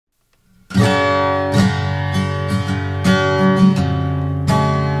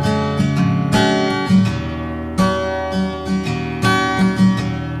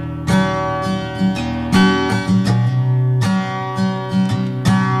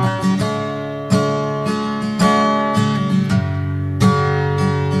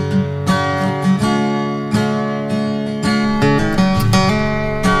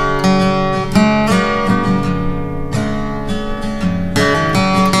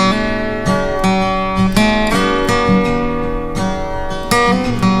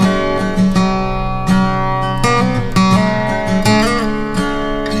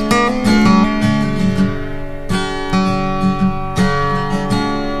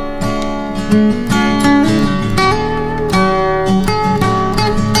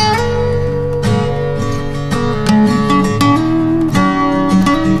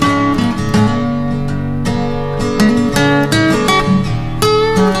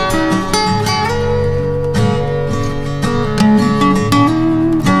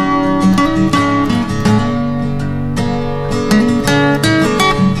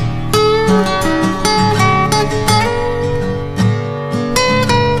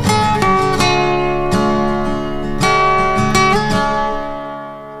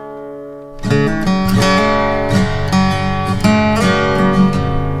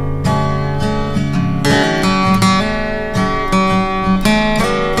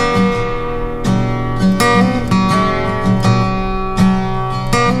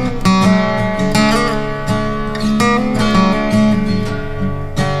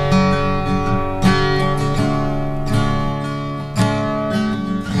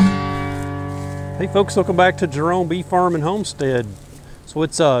Hey folks, welcome back to Jerome Bee Farm and Homestead. So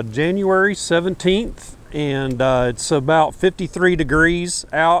it's January 17th and it's about 53 degrees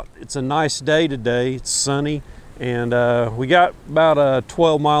out. It's a nice day today. It's sunny and we got about a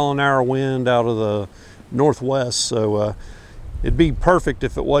 12-mile-an-hour wind out of the northwest, so it'd be perfect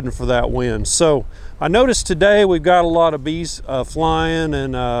if it wasn't for that wind. So I noticed today we've got a lot of bees flying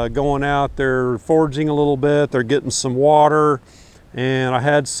and going out. They're foraging a little bit. They're getting some water, and I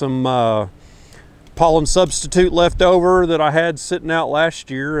had some pollen substitute left over that I had sitting out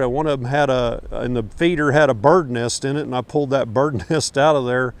last year. One of them had in the feeder had a bird nest in it, and I pulled that bird nest out of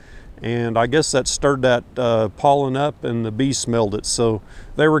there, and I guess that stirred that pollen up, and the bees smelled it, so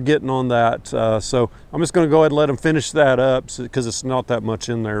they were getting on that. So I'm just going to go ahead and let them finish that up because it's not that much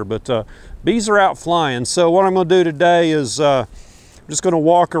in there. But bees are out flying. So what I'm going to do today is I'm just going to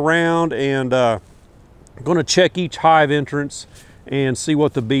walk around and I'm going to check each hive entrance and see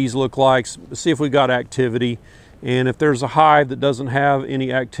what the bees look like, see if we got activity. And if there's a hive that doesn't have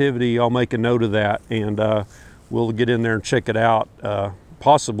any activity, I'll make a note of that, and we'll get in there and check it out,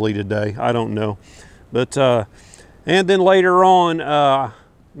 possibly today, I don't know. But and then later on,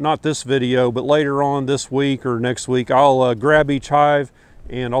 not this video, but later on this week or next week, I'll grab each hive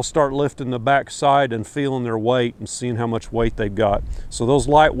and I'll start lifting the back side and feeling their weight and seeing how much weight they've got. So those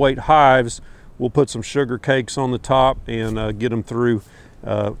lightweight hives, we'll put some sugar cakes on the top and get them through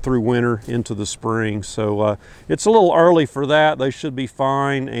winter into the spring. So it's a little early for that. They should be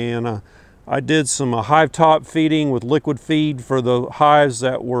fine. And I did some hive top feeding with liquid feed for the hives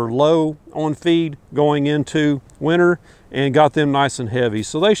that were low on feed going into winter, and got them nice and heavy.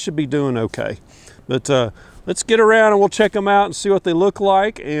 So they should be doing okay. But let's get around and we'll check them out and see what they look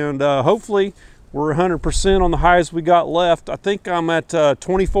like. And hopefully we're 100% on the hives we got left. I think I'm at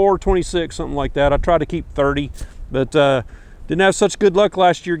 24, 26, something like that. I try to keep 30, but didn't have such good luck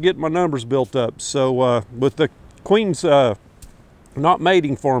last year getting my numbers built up. So with the queens not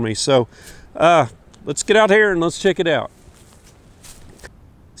mating for me. So let's get out here and let's check it out.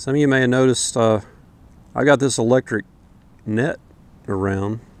 Some of you may have noticed I got this electric net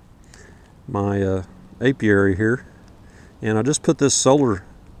around my apiary here, and I just put this solar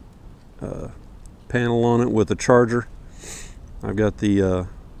panel on it with a charger. I've got the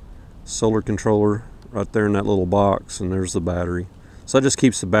solar controller right there in that little box, and there's the battery. So that just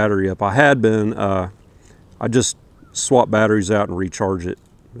keeps the battery up. I had been, I just swap batteries out and recharge it,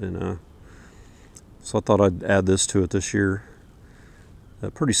 and so I thought I'd add this to it this year.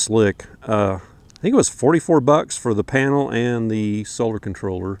 Pretty slick. I think it was 44 bucks for the panel and the solar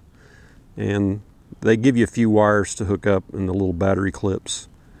controller, and they give you a few wires to hook up in the little battery clips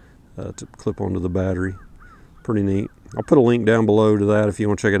to clip onto the battery. Pretty neat. I'll put a link down below to that if you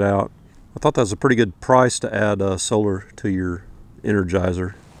want to check it out. I thought that was a pretty good price to add solar to your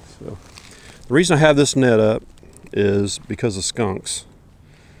Energizer. So the reason I have this net up is because of skunks.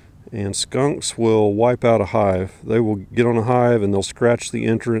 And skunks will wipe out a hive. They will get on a hive and they'll scratch the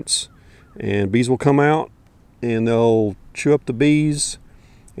entrance, and bees will come out and they'll chew up the bees,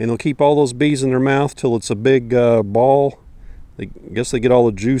 and they'll keep all those bees in their mouth till it's a big ball. I guess they get all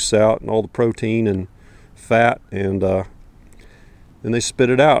the juice out and all the protein and fat, and then they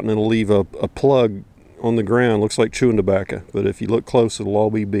spit it out, and it'll leave a plug on the ground. Looks like chewing tobacco, but if you look close, it'll all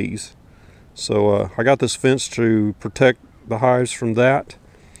be bees. So I got this fence to protect the hives from that.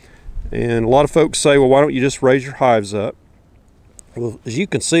 And a lot of folks say, well, why don't you just raise your hives up? Well, as you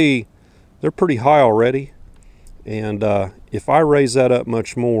can see, they're pretty high already, and if I raise that up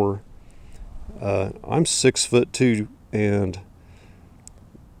much more, I'm 6'2", and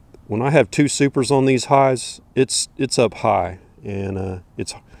when I have two supers on these hives, it's up high, and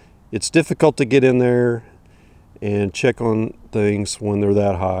it's difficult to get in there and check on things when they're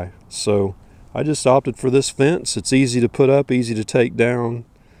that high. So I just opted for this fence. It's easy to put up, easy to take down,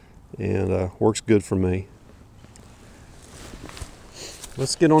 and works good for me.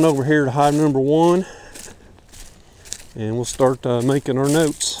 Let's get on over here to hive number 1, and we'll start making our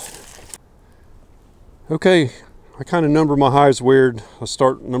notes. Okay, I kind of number my hives weird. I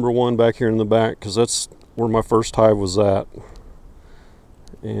start number 1 back here in the back because that's where my first hive was at.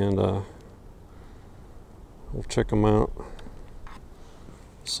 And we'll check them out.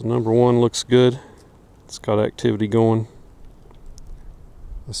 So number 1 looks good. It's got activity going.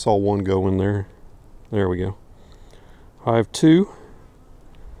 I saw 1 go in there. There we go. Hive 2.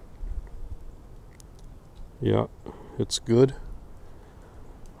 Yeah, it's good.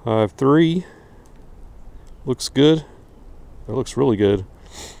 Hive 3. Looks good. It looks really good.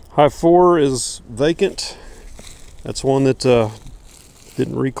 Hive 4 is vacant. That's one that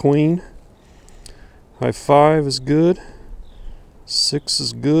didn't requeen. Hive 5 is good. 6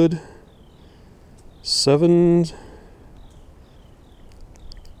 is good. 7.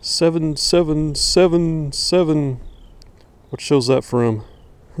 7, 7, 7, 7. What show's that from?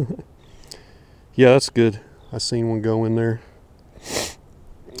 Yeah, that's good. I seen one go in there.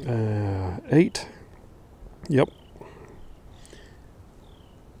 8. Yep.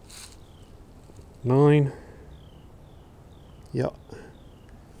 9. Yep.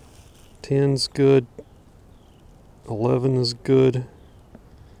 10's good. 11 is good.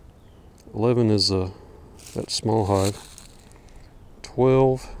 11 is that small hive.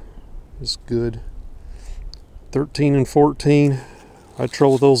 12 is good. 13 and 14. I had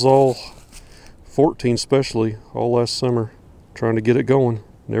trouble with those all. 14 especially, all last summer. Trying to get it going.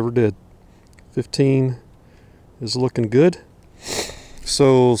 Never did. 15 is looking good.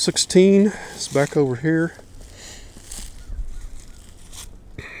 So 16 is back over here.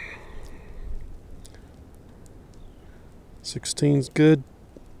 16's good.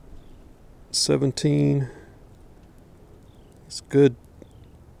 17 is good.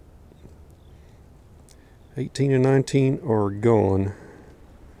 18 and 19 are gone.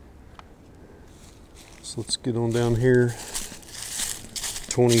 So let's get on down here.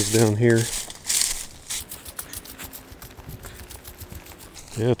 20's down here.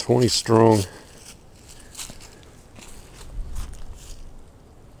 Yeah, 20's strong.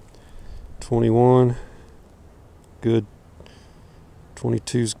 21, good.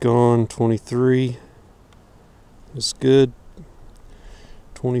 22's gone. 23 is good.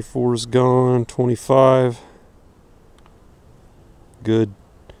 24 is gone. 25, good.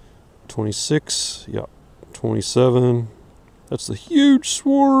 26, yeah. 27, that's a huge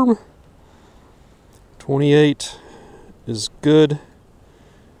swarm. 28 is good.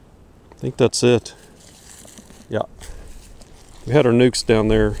 I think that's it. Yeah. We had our nukes down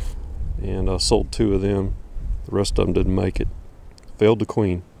there and I sold 2 of them. The rest of them didn't make it. Failed to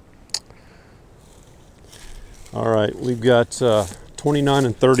queen. Alright, we've got 29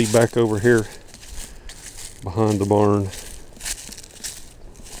 and 30 back over here behind the barn.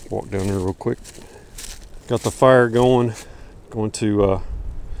 Walk down there real quick. Got the fire going. Going to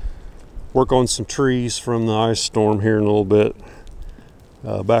work on some trees from the ice storm here in a little bit.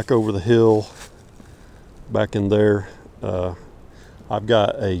 Back over the hill, back in there. I've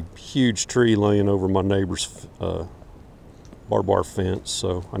got a huge tree laying over my neighbor's barbed wire fence,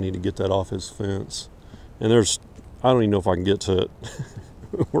 so I need to get that off his fence. And I don't even know if I can get to it.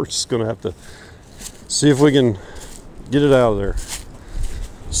 We're just gonna have to see if we can get it out of there.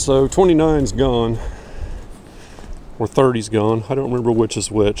 So 29's gone, or 30's gone. I don't remember which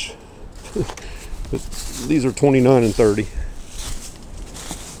is which. But these are 29 and 30.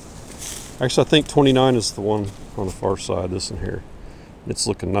 Actually, I think 29 is the one on the far side, this one here. It's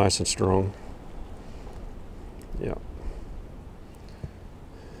looking nice and strong. Yeah.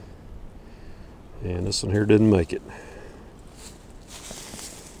 And this one here didn't make it.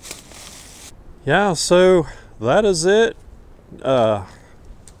 Yeah, so that is it.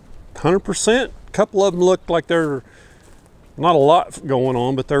 100%. A couple of them looked like they're not a lot going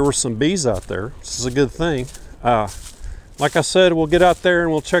on, but there were some bees out there. This is a good thing. Like I said, we'll get out there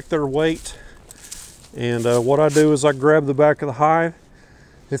and we'll check their weight. And what I do is I grab the back of the hive.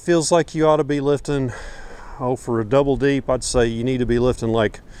 It feels like you ought to be lifting, for a double deep, I'd say you need to be lifting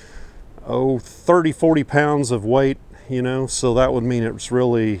like, 30, 40 pounds of weight, so that would mean it's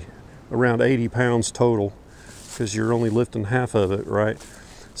really around 80 pounds total because you're only lifting half of it, right?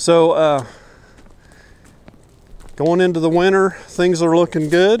 So going into the winter, things are looking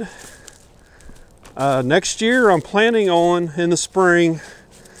good. Next year I'm planning on in the spring,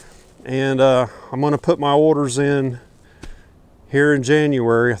 and I'm going to put my orders in here in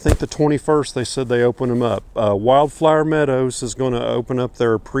January. I think the 21st they said they open them up. Wildflower Meadows is going to open up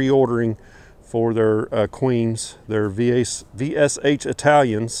their pre-ordering for their queens. They're VSH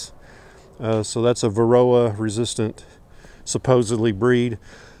Italians. So that's a Varroa resistant, supposedly, breed.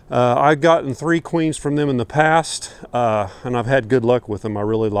 I've gotten 3 queens from them in the past, and I've had good luck with them. I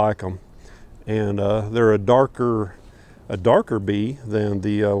really like them. And they're a darker bee than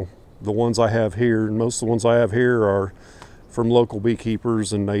the ones I have here. And most of the ones I have here are from local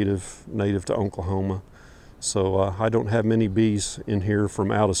beekeepers and native to Oklahoma. So I don't have many bees in here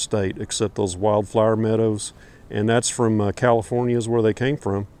from out of state, except those wildflower meadows, and that's from California is where they came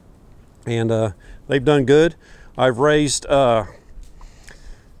from. And they've done good. I've raised, let's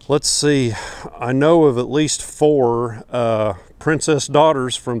see, I know of at least 4 princess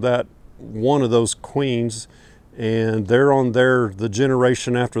daughters from that one of those queens, and they're on the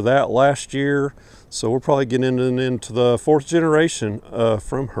generation after that last year. So we're probably getting into the 4th generation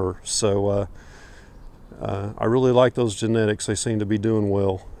from her. So I really like those genetics. They seem to be doing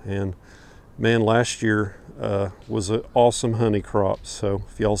well. And man, last year was an awesome honey crop. So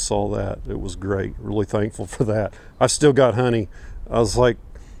if y'all saw that, it was great. Really thankful for that. I still got honey. I was like,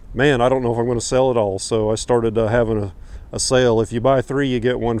 man, I don't know if I'm going to sell it all. So I started having a sale. If you buy 3, you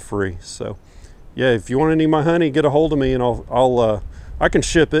get 1 free. So yeah, if you want any of my honey, get a hold of me, and I can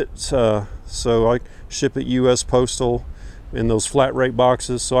ship it. So I ship it U.S. Postal in those flat rate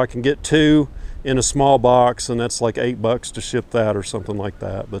boxes. So I can get 2 in a small box, and that's like $8 to ship that or something like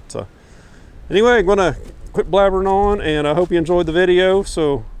that. But anyway, I'm gonna quit blabbering on, and I hope you enjoyed the video.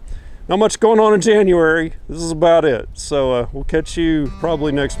 So not much going on in January. This is about it. So we'll catch you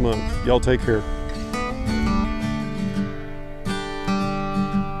probably next month. Y'all take care.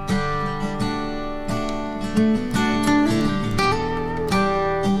 Thank you.